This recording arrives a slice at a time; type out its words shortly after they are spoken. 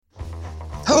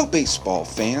Hello, baseball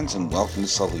fans, and welcome to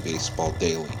Sully Baseball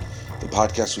Daily, the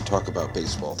podcast we talk about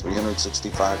baseball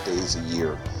 365 days a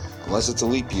year. Unless it's a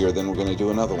leap year, then we're going to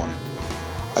do another one.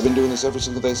 I've been doing this every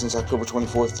single day since October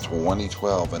 24th,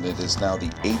 2012, and it is now the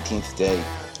 18th day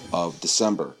of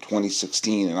December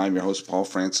 2016, and I'm your host, Paul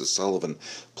Francis Sullivan.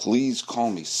 Please call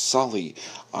me Sully.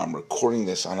 I'm recording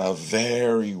this on a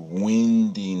very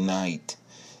windy night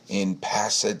in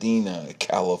Pasadena,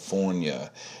 California,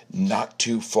 not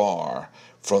too far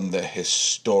from the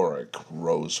historic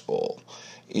Rose Bowl.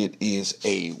 It is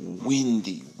a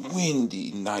windy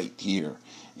night here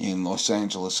in Los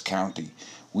Angeles County.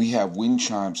 We have wind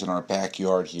chimes in our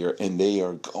backyard here, and they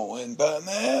are going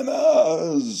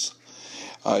bananas.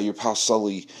 Your pal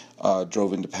Sully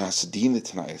drove into Pasadena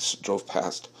tonight. Drove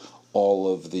past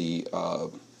all of the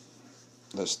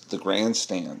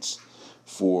grandstands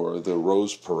for the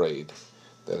Rose Parade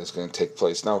that is going to take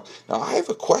place. Now I have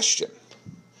a question,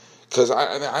 because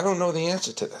I don't know the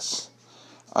answer to this.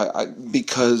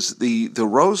 Because the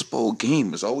Rose Bowl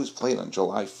game is always played on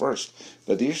July 1st,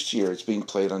 but this year it's being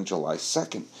played on July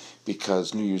 2nd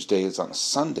because New Year's Day is on a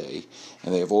Sunday,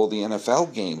 and they have all the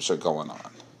NFL games are going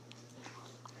on.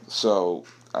 So,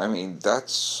 I mean,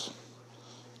 that's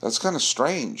kind of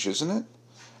strange, isn't it?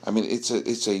 I mean, it's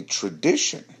a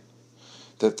tradition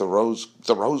that the Rose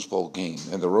Bowl game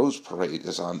and the Rose Parade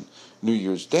is on New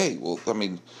Year's Day. Well, I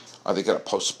mean, are they going to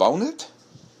postpone it?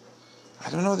 I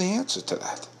don't know the answer to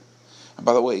that. And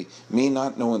by the way, me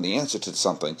not knowing the answer to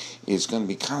something is going to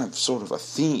be kind of sort of a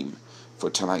theme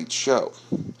for tonight's show.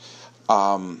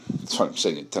 That's why I'm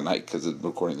saying it tonight, because I'm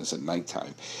recording this at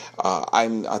nighttime.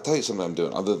 I'll tell you something I'm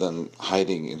doing other than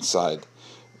hiding inside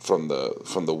from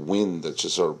the wind that's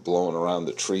just sort of blowing around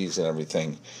the trees and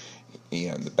everything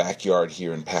in the backyard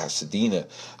here in Pasadena.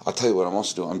 I'll tell you what I'm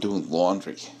also doing. I'm doing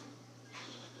laundry.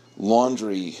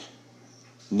 Laundry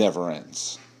never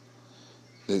ends.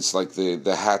 It's like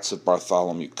the hats of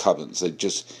Bartholomew Cubbins. They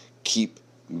just keep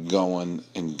going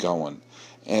and going.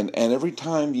 And every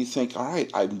time you think, all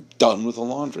right, I'm done with the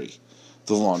laundry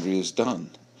is done.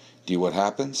 Do you know what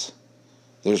happens?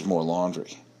 There's more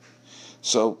laundry.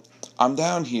 So I'm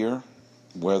down here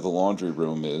where the laundry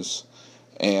room is,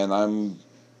 and I'm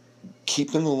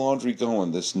keeping the laundry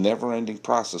going, this never-ending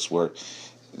process where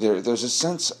there's a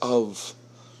sense of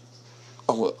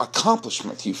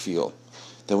accomplishment you feel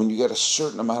that when you get a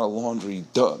certain amount of laundry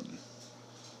done.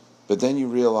 But then you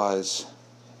realize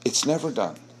it's never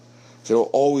done. There will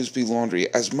always be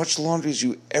laundry. As much laundry as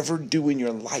you ever do in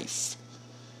your life,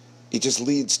 it just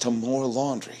leads to more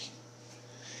laundry.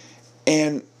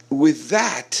 And with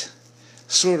that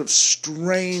sort of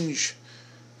strange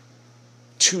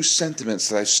two sentiments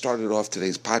that I started off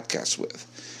today's podcast with,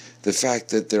 the fact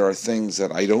that there are things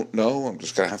that I don't know, I'm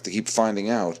just going to have to keep finding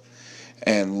out,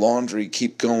 and laundry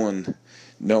keep going,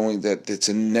 knowing that it's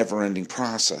a never-ending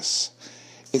process,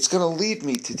 it's going to lead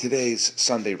me to today's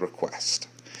Sunday request.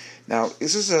 Now,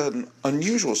 this is an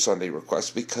unusual Sunday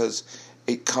request because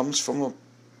it comes from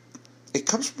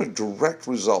a direct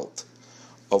result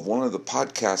of one of the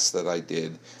podcasts that I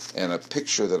did and a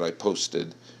picture that I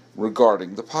posted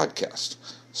regarding the podcast.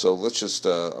 So let's just,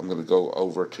 I'm going to go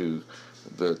over to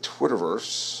the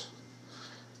Twitterverse,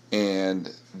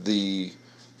 and the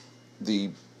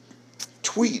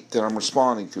tweet that I'm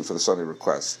responding to for the Sunday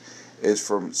request is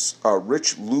from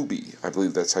Rich Luby. I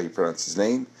believe that's how you pronounce his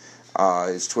name.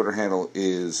 His Twitter handle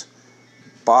is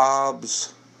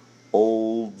Bob's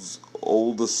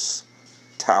Oldest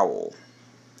Towel.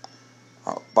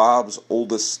 Bob's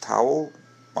Oldest Towel.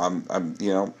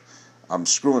 I'm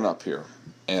screwing up here,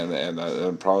 and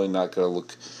I'm probably not going to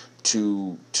look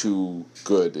too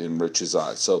good in Rich's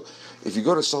eyes. So if you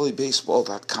go to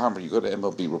sullybaseball.com, or you go to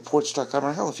mlbreports.com,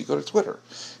 or hell, if you go to Twitter,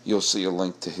 you'll see a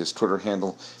link to his Twitter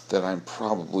handle that I'm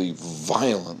probably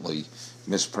violently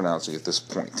mispronouncing at this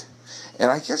point. And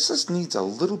I guess this needs a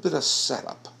little bit of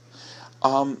setup.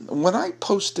 When I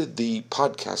posted the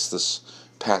podcast this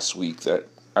past week that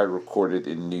I recorded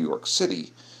in New York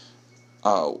City,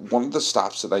 one of the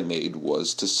stops that I made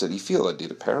was to Citi Field. I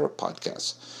did a pair of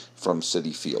podcasts from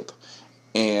Citi Field.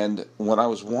 And when I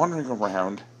was wandering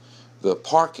around the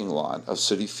parking lot of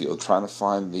Citi Field trying to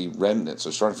find the remnants,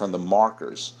 or trying to find the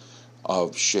markers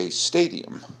of Shea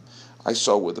Stadium, I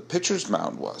saw where the pitcher's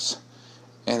mound was.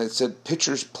 And it said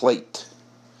pitcher's plate.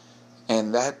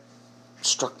 And that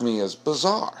struck me as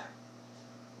bizarre.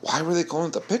 Why were they calling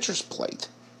it the pitcher's plate?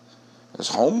 It's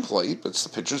home plate, but it's the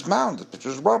pitcher's mound, the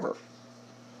pitcher's rubber.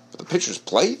 But the pitcher's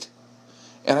plate?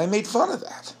 And I made fun of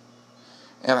that.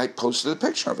 And I posted a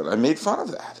picture of it. I made fun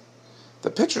of that. The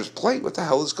pitcher's plate, what the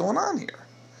hell is going on here?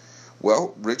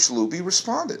 Well, Rich Luby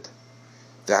responded.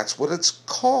 That's what it's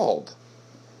called.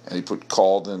 And he put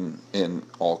called in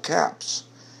all caps.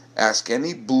 Ask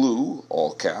any blue,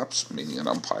 all caps, meaning an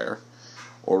umpire,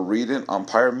 or read an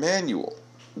umpire manual.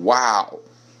 Wow.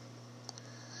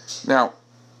 Now,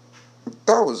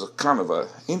 that was a kind of an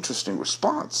interesting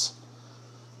response,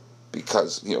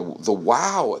 because, the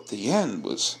wow at the end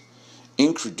was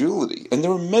incredulity. And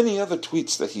there were many other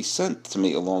tweets that he sent to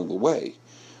me along the way,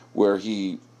 where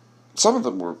some of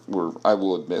them were, I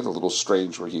will admit, a little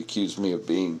strange, where he accused me of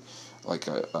being like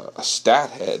a stat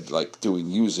head, like doing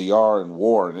UZR and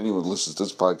WAR, and anyone who listens to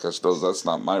this podcast knows that's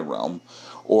not my realm.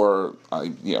 Or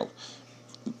I,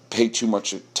 pay too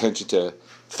much attention to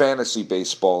fantasy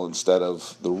baseball instead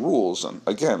of the rules. And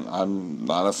again, I'm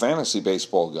not a fantasy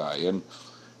baseball guy, and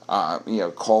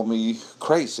call me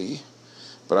crazy,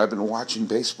 but I've been watching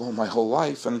baseball my whole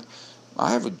life, and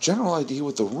I have a general idea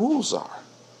what the rules are.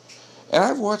 And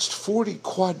I've watched 40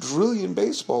 quadrillion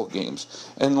baseball games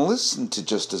and listened to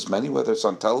just as many, whether it's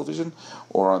on television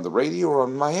or on the radio or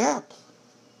on my app.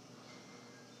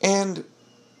 And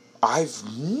I've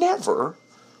never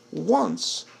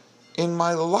once in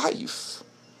my life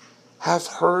have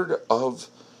heard of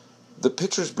the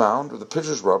pitcher's mound or the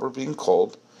pitcher's rubber being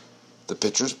called the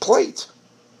pitcher's plate.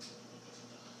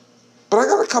 But I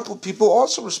got a couple of people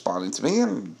also responding to me,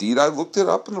 and indeed I looked it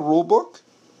up in the rule book,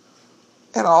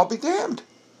 and I'll be damned.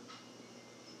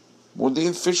 Well, the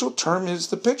official term is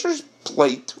the pitcher's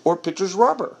plate or pitcher's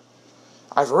rubber.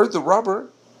 I've heard the rubber,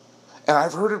 and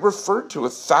I've heard it referred to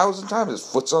 1,000 times. His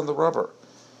foot's on the rubber.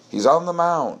 He's on the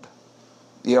mound.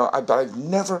 But I've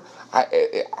never, at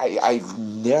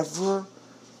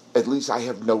least I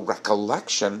have no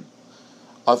recollection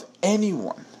of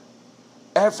anyone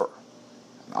ever,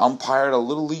 an umpire at a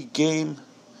Little League game,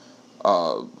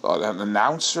 an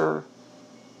announcer,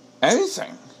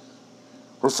 anything,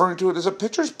 referring to it as a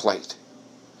pitcher's plate.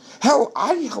 Hell,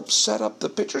 I helped set up the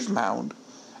pitcher's mound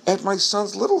at my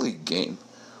son's Little League game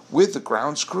with the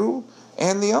grounds crew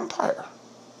and the umpire.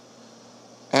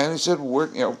 And he said,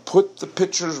 put the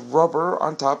pitcher's rubber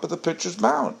on top of the pitcher's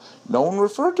mound. No one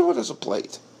referred to it as a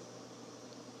plate.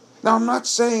 Now, I'm not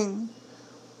saying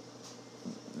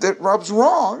that Rob's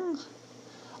wrong.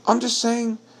 I'm just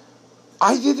saying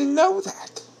I didn't know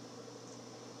that.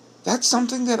 That's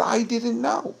something that I didn't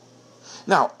know.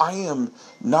 Now, I am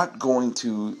not going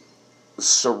to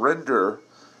surrender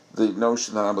the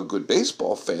notion that I'm a good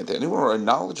baseball fan to anyone or a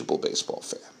knowledgeable baseball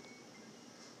fan.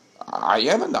 I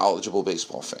am a knowledgeable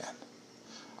baseball fan.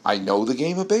 I know the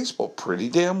game of baseball pretty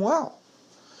damn well.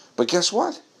 But guess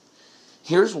what?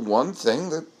 Here's one thing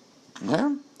that,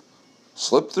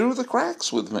 slipped through the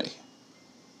cracks with me.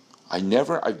 I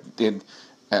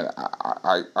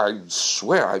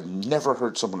swear I've never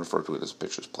heard someone refer to it as a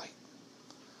pitcher's plate.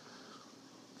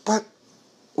 But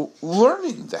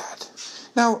learning that.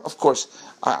 Now, of course,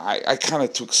 I kind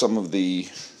of took some of the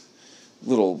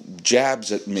little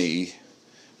jabs at me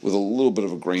with a little bit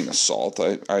of a grain of salt.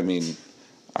 I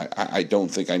don't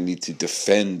think I need to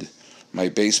defend my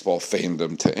baseball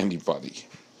fandom to anybody,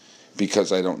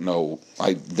 because I don't know.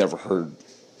 I've never heard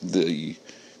the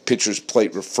pitcher's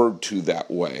plate referred to that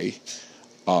way.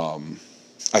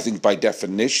 I think by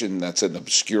definition that's an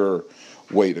obscure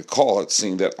way to call it,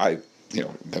 seeing that I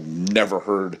have never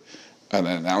heard an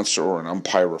announcer or an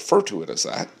umpire refer to it as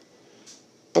that.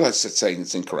 But that's not saying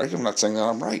it's incorrect. I'm not saying that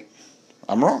I'm right.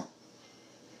 I'm wrong.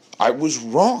 I was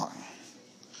wrong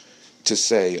to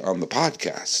say on the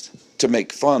podcast, to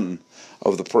make fun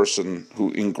of the person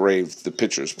who engraved the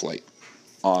pitcher's plate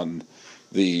on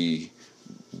the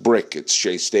brick at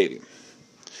Shea Stadium.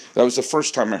 That was the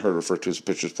first time I heard it referred to as a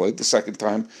pitcher's plate. The second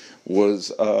time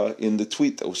was in the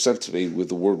tweet that was sent to me with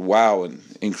the word wow and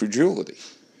incredulity.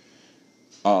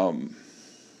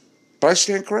 But I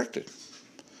stand corrected.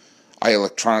 I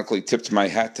electronically tipped my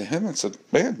hat to him and said,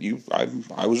 man,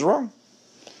 I was wrong.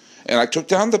 And I took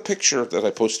down the picture that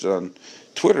I posted on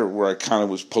Twitter where I kind of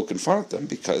was poking fun at them,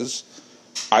 because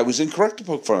I was incorrect to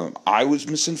poke fun at them. I was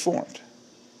misinformed.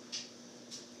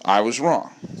 I was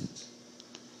wrong.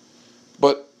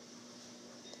 But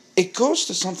it goes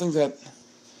to something that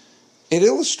it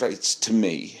illustrates to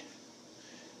me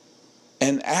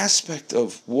an aspect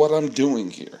of what I'm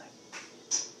doing here,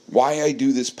 why I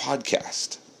do this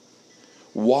podcast,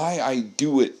 why I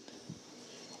do it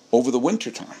over the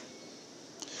wintertime,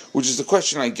 which is the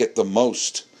question I get the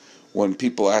most when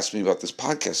people ask me about this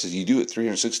podcast. Is you do it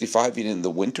 365 even in the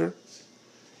winter?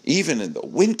 Even in the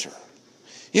winter?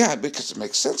 Yeah, because it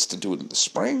makes sense to do it in the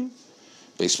spring.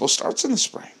 Baseball starts in the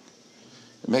spring.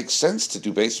 It makes sense to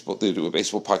do a baseball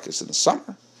podcast in the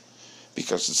summer,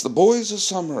 because it's the boys of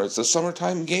summer. It's the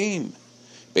summertime game.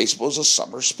 Baseball is a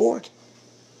summer sport.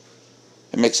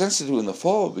 It makes sense to do it in the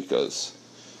fall because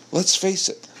let's face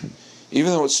it,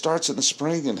 even though it starts in the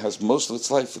spring and has most of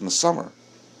its life in the summer,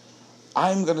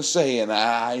 I'm going to say, and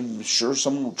I'm sure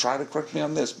someone will try to correct me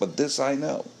on this, but this I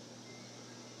know.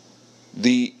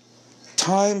 The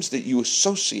times that you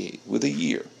associate with a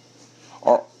year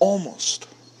are almost,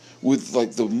 with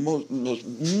like the most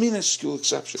minuscule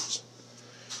exceptions,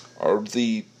 are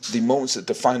the moments that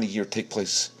define a year take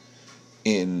place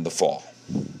in the fall.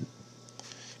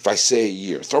 If I say a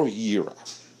year, throw a year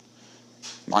out.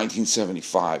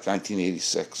 1975,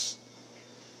 1986,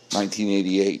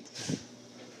 1988,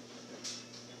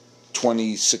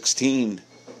 2016,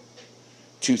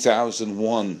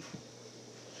 2001.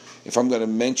 If I'm going to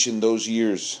mention those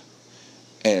years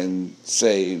and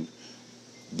say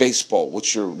baseball, what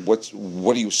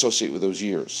do you associate with those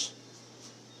years?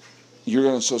 You're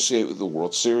going to associate with the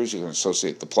World Series. You're going to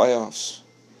associate the playoffs.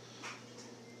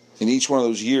 In each one of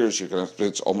those years,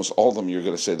 it's almost all of them. You're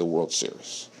going to say the World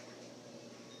Series.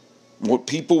 What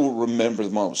people will remember the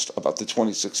most about the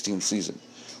 2016 season,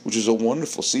 which is a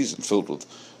wonderful season filled with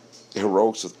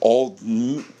heroics with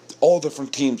all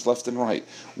different teams left and right.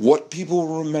 What people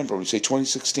will remember when we say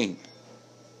 2016,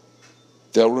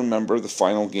 they'll remember the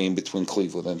final game between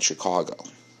Cleveland and Chicago,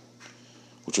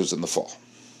 which was in the fall.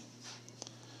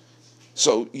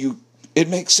 So it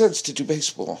makes sense to do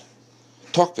baseball,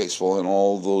 talk baseball in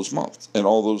all those months and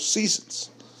all those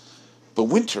seasons. But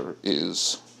winter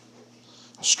is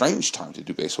a strange time to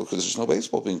do baseball because there's no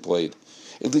baseball being played,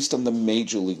 at least on the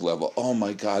major league level. Oh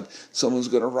my God, someone's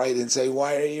going to write and say,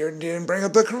 why didn't bring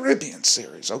up the Caribbean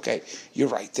series? Okay, you're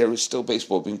right, there is still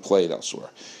baseball being played elsewhere.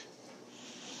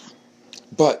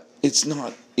 But it's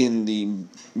not in the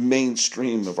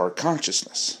mainstream of our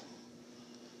consciousness.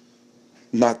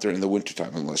 Not during the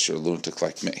wintertime, unless you're a lunatic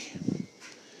like me.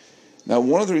 Now,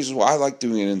 one of the reasons why I like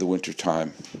doing it in the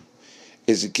wintertime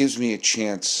is it gives me a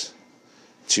chance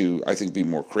to, I think, be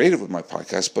more creative with my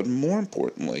podcast, but more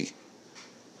importantly,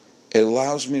 it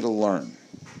allows me to learn.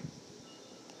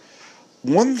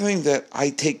 One thing that I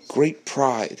take great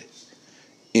pride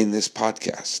in this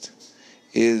podcast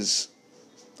is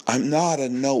I'm not a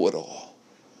know-it-all,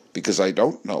 because I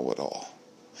don't know it all.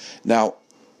 Now,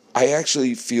 I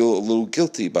actually feel a little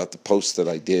guilty about the post that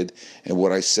I did and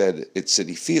what I said at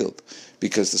Citi Field,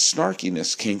 because the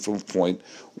snarkiness came from a point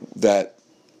that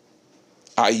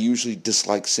I usually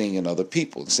dislike seeing in other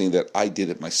people, seeing that I did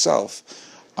it myself.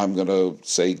 I'm going to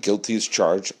say guilty as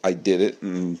charged. I did it,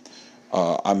 and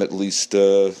I'm at least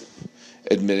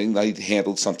admitting that I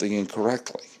handled something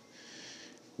incorrectly.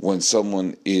 When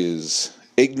someone is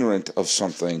ignorant of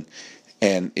something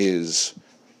and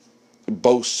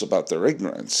boasts about their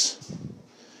ignorance,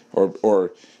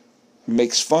 or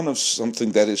makes fun of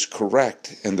something that is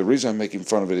correct, and the reason I'm making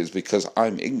fun of it is because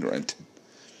I'm ignorant,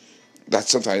 that's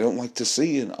something I don't like to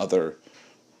see in other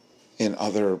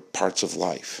parts of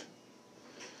life.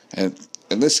 And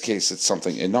in this case, it's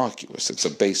something innocuous. It's a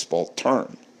baseball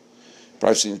term.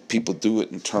 But I've seen people do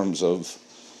it in terms of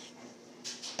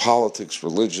politics,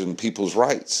 religion, people's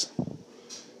rights.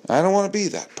 I don't want to be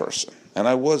that person, and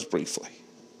I was briefly.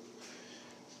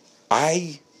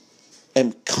 I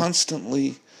am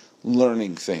constantly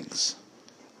learning things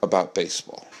about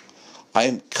baseball. I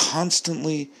am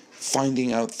constantly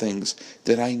finding out things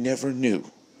that I never knew.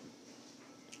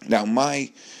 Now,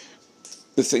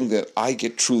 the thing that I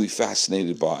get truly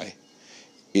fascinated by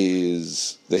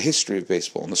is the history of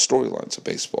baseball and the storylines of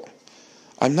baseball.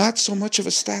 I'm not so much of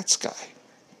a stats guy.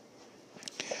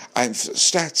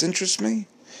 Stats interest me,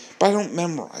 but I don't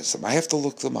memorize them. I have to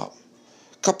look them up.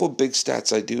 A couple of big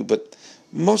stats I do, but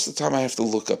most of the time I have to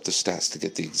look up the stats to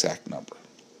get the exact number.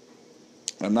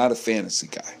 I'm not a fantasy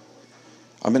guy.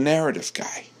 I'm a narrative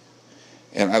guy.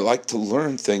 And I like to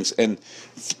learn things. And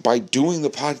by doing the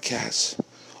podcast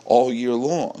all year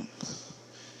long,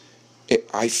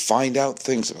 I find out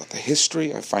things about the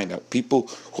history. I find out people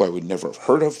who I would never have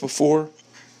heard of before.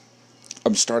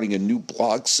 I'm starting a new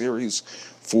blog series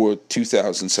for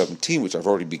 2017, which I've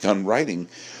already begun writing,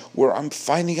 where I'm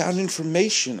finding out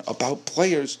information about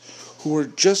players who are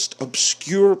just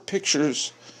obscure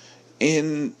pictures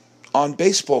on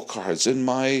baseball cards in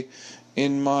my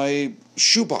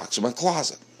shoebox in my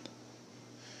closet.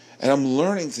 And I'm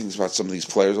learning things about some of these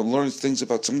players. I'm learning things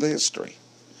about some of the history.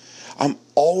 I'm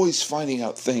always finding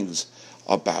out things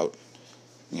about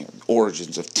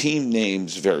origins of team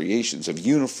names, variations of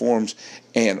uniforms,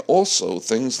 and also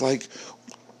things like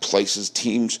places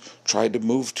teams tried to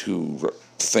move to,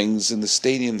 things in the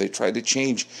stadium they tried to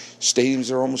change, stadiums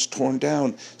that are almost torn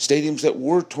down, stadiums that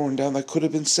were torn down that could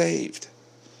have been saved,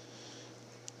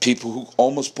 people who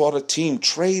almost bought a team,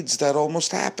 trades that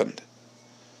almost happened,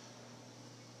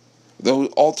 the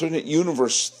alternate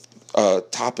universe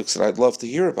topics that I'd love to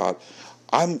hear about.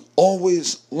 I'm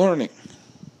always learning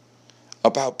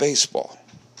about baseball.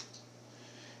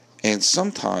 And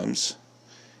sometimes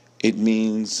it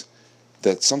means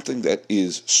that something that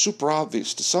is super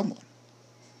obvious to someone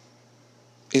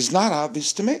is not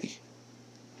obvious to me.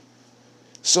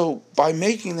 So by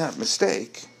making that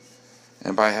mistake,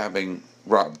 and by having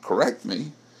Rob correct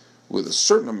me with a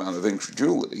certain amount of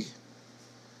incredulity,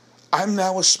 I'm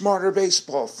now a smarter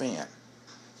baseball fan.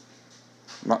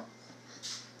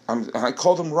 I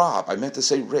called him Rob. I meant to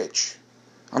say Rich.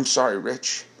 I'm sorry,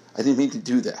 Rich. I didn't mean to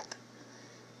do that.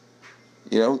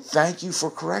 Thank you for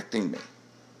correcting me.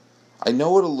 I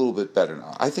know it a little bit better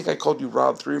now. I think I called you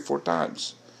Rob 3 or 4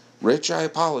 times. Rich, I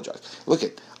apologize. Look,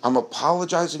 I'm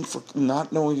apologizing for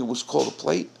not knowing it was called a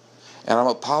plate, and I'm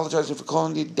apologizing for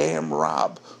calling you damn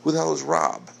Rob. Who the hell is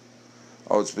Rob?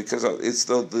 Oh, it's because it's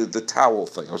the towel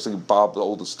thing. I was thinking Bob, the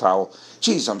oldest towel.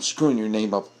 Geez, I'm screwing your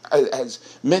name up as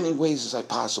many ways as I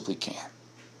possibly can.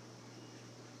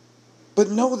 But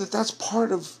know that that's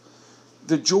part of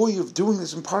the joy of doing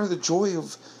this, and part of the joy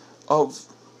of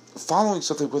following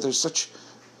something where there's such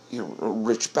a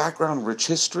rich background, rich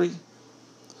history.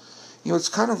 It's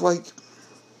kind of like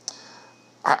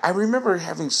I remember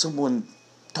talking to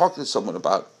someone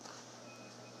about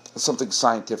something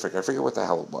scientific. I forget what the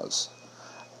hell it was.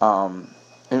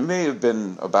 It may have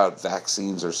been about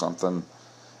vaccines or something.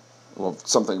 Well,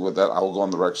 something with that. I will go on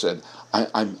the record said,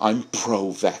 I'm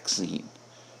pro-vaccine.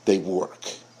 They work.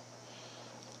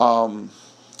 But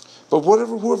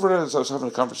whoever it is I was having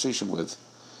a conversation with,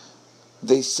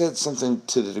 they said something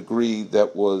to the degree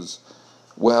that was,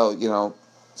 well,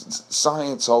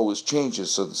 science always changes,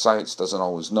 so the science doesn't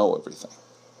always know everything.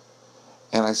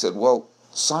 And I said, well,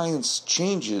 science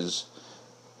changes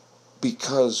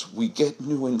because we get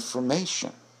new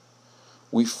information.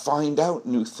 We find out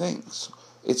new things.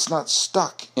 It's not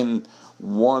stuck in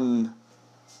one,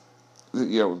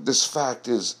 this fact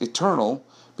is eternal,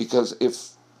 because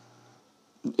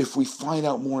if we find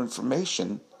out more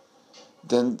information,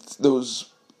 then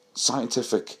those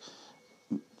scientific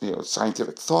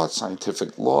thoughts,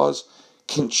 scientific laws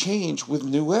can change with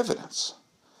new evidence.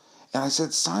 And I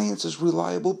said, science is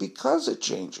reliable because it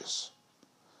changes.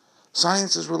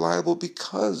 Science is reliable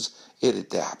because it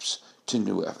adapts to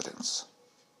new evidence.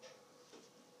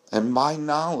 And my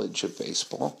knowledge of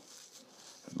baseball,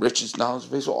 Rich's knowledge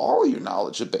of baseball, all of your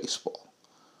knowledge of baseball,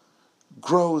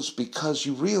 grows because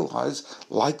you realize,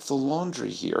 like the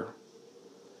laundry here,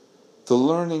 the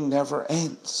learning never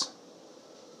ends.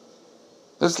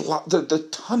 There's the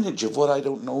tonnage of what I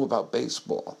don't know about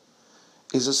baseball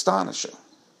is astonishing.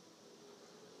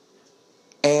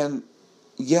 And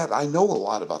yet I know a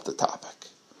lot about the topic.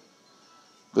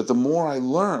 But the more I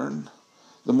learn,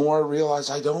 the more I realize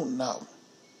I don't know.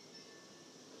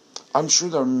 I'm sure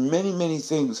there are many, many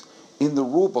things in the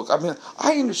rule book. I mean,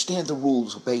 I understand the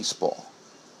rules of baseball.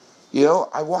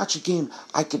 I watch a game,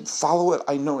 I can follow it.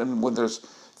 I know, and when there's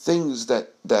things that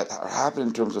are happening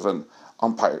in terms of an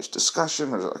umpire's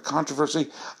discussion or a controversy,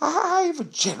 I have a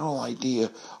general idea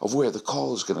of where the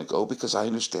call is going to go because I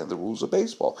understand the rules of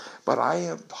baseball. But I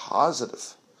am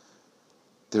positive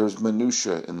there's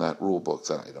minutia in that rule book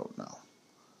that I don't know.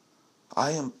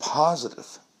 I am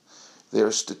positive there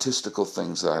are statistical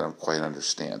things that I don't quite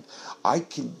understand. I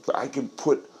can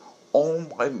put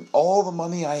all the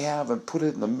money I have and put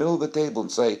it in the middle of the table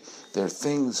and say there are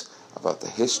things about the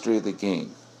history of the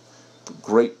game,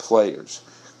 great players,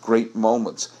 great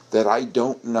moments that I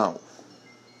don't know.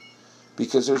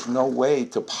 Because there's no way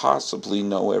to possibly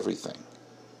know everything.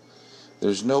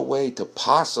 There's no way to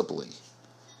possibly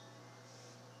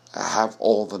have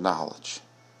all the knowledge.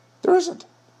 There isn't.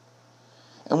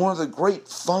 And one of the great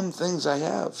fun things I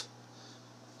have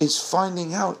is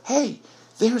finding out, hey,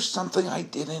 there's something I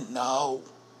didn't know.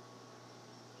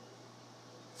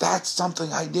 That's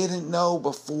something I didn't know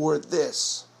before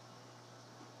this.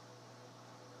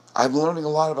 I'm learning a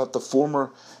lot about the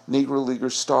former Negro Leaguer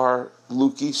star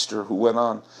Luke Easter, who went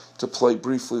on to play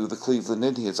briefly with the Cleveland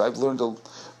Indians. I've learned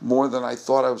more than I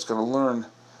thought I was going to learn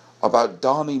about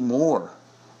Donnie Moore,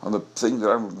 on the thing that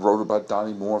I wrote about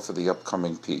Donnie Moore for the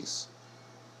upcoming piece.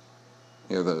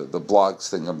 The blogs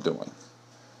thing I'm doing.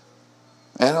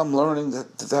 And I'm learning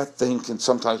that thing can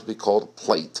sometimes be called a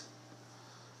plate.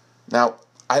 Now,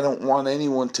 I don't want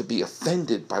anyone to be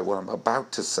offended by what I'm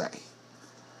about to say.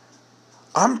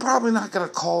 I'm probably not going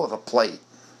to call it a plate.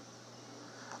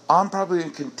 I'm probably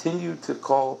going to continue to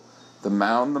call the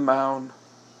mound,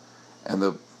 and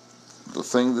the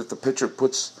thing that the pitcher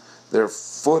puts their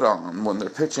foot on when they're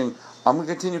pitching, I'm going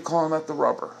to continue calling that the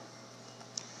rubber.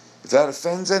 If that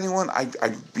offends anyone, I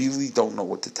really don't know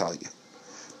what to tell you.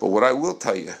 But what I will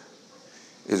tell you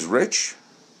is Rich.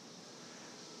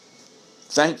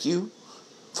 Thank you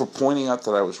for pointing out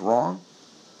that I was wrong.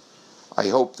 I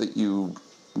hope that you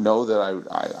know that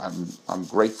I'm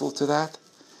grateful to that,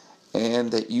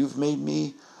 and that you've made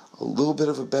me a little bit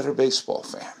of a better baseball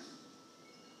fan.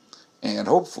 And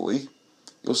hopefully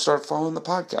you'll start following the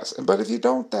podcast. But if you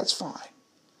don't, that's fine.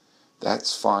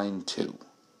 That's fine too.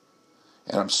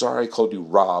 And I'm sorry I called you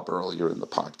Rob earlier in the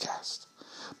podcast.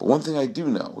 But one thing I do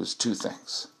know is two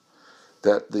things.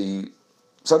 That the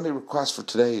Sunday request for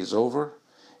today is over,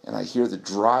 and I hear the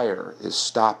dryer is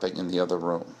stopping in the other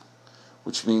room,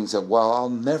 which means that while I'll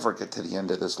never get to the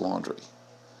end of this laundry,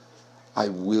 I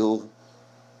will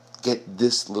get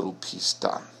this little piece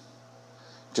done.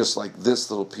 Just like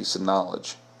this little piece of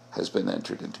knowledge has been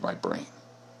entered into my brain.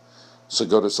 So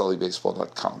go to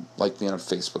sullybaseball.com. Like me on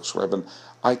Facebook. Subscribe on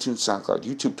iTunes, SoundCloud,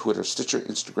 YouTube, Twitter, Stitcher,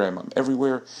 Instagram. I'm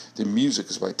everywhere. The music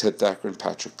is by Ted Thacker and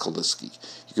Patrick Kaliski.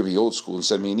 You can be old school and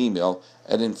send me an email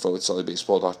at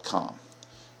info@sullybaseball.com.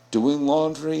 Doing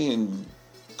laundry and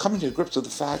coming to grips with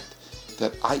the fact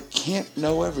that I can't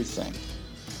know everything.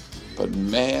 But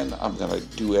man, I'm going to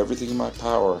do everything in my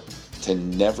power to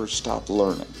never stop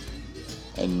learning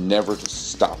and never to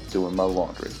stop doing my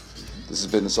laundry. This has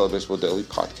been the Sully Baseball Daily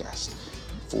Podcast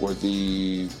for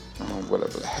the,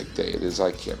 whatever the heck day it is,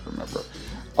 I can't remember.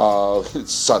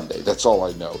 It's Sunday, that's all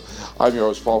I know. I'm your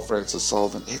host, Paul Francis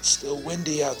Sullivan. It's still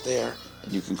windy out there,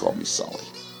 and you can call me Sully.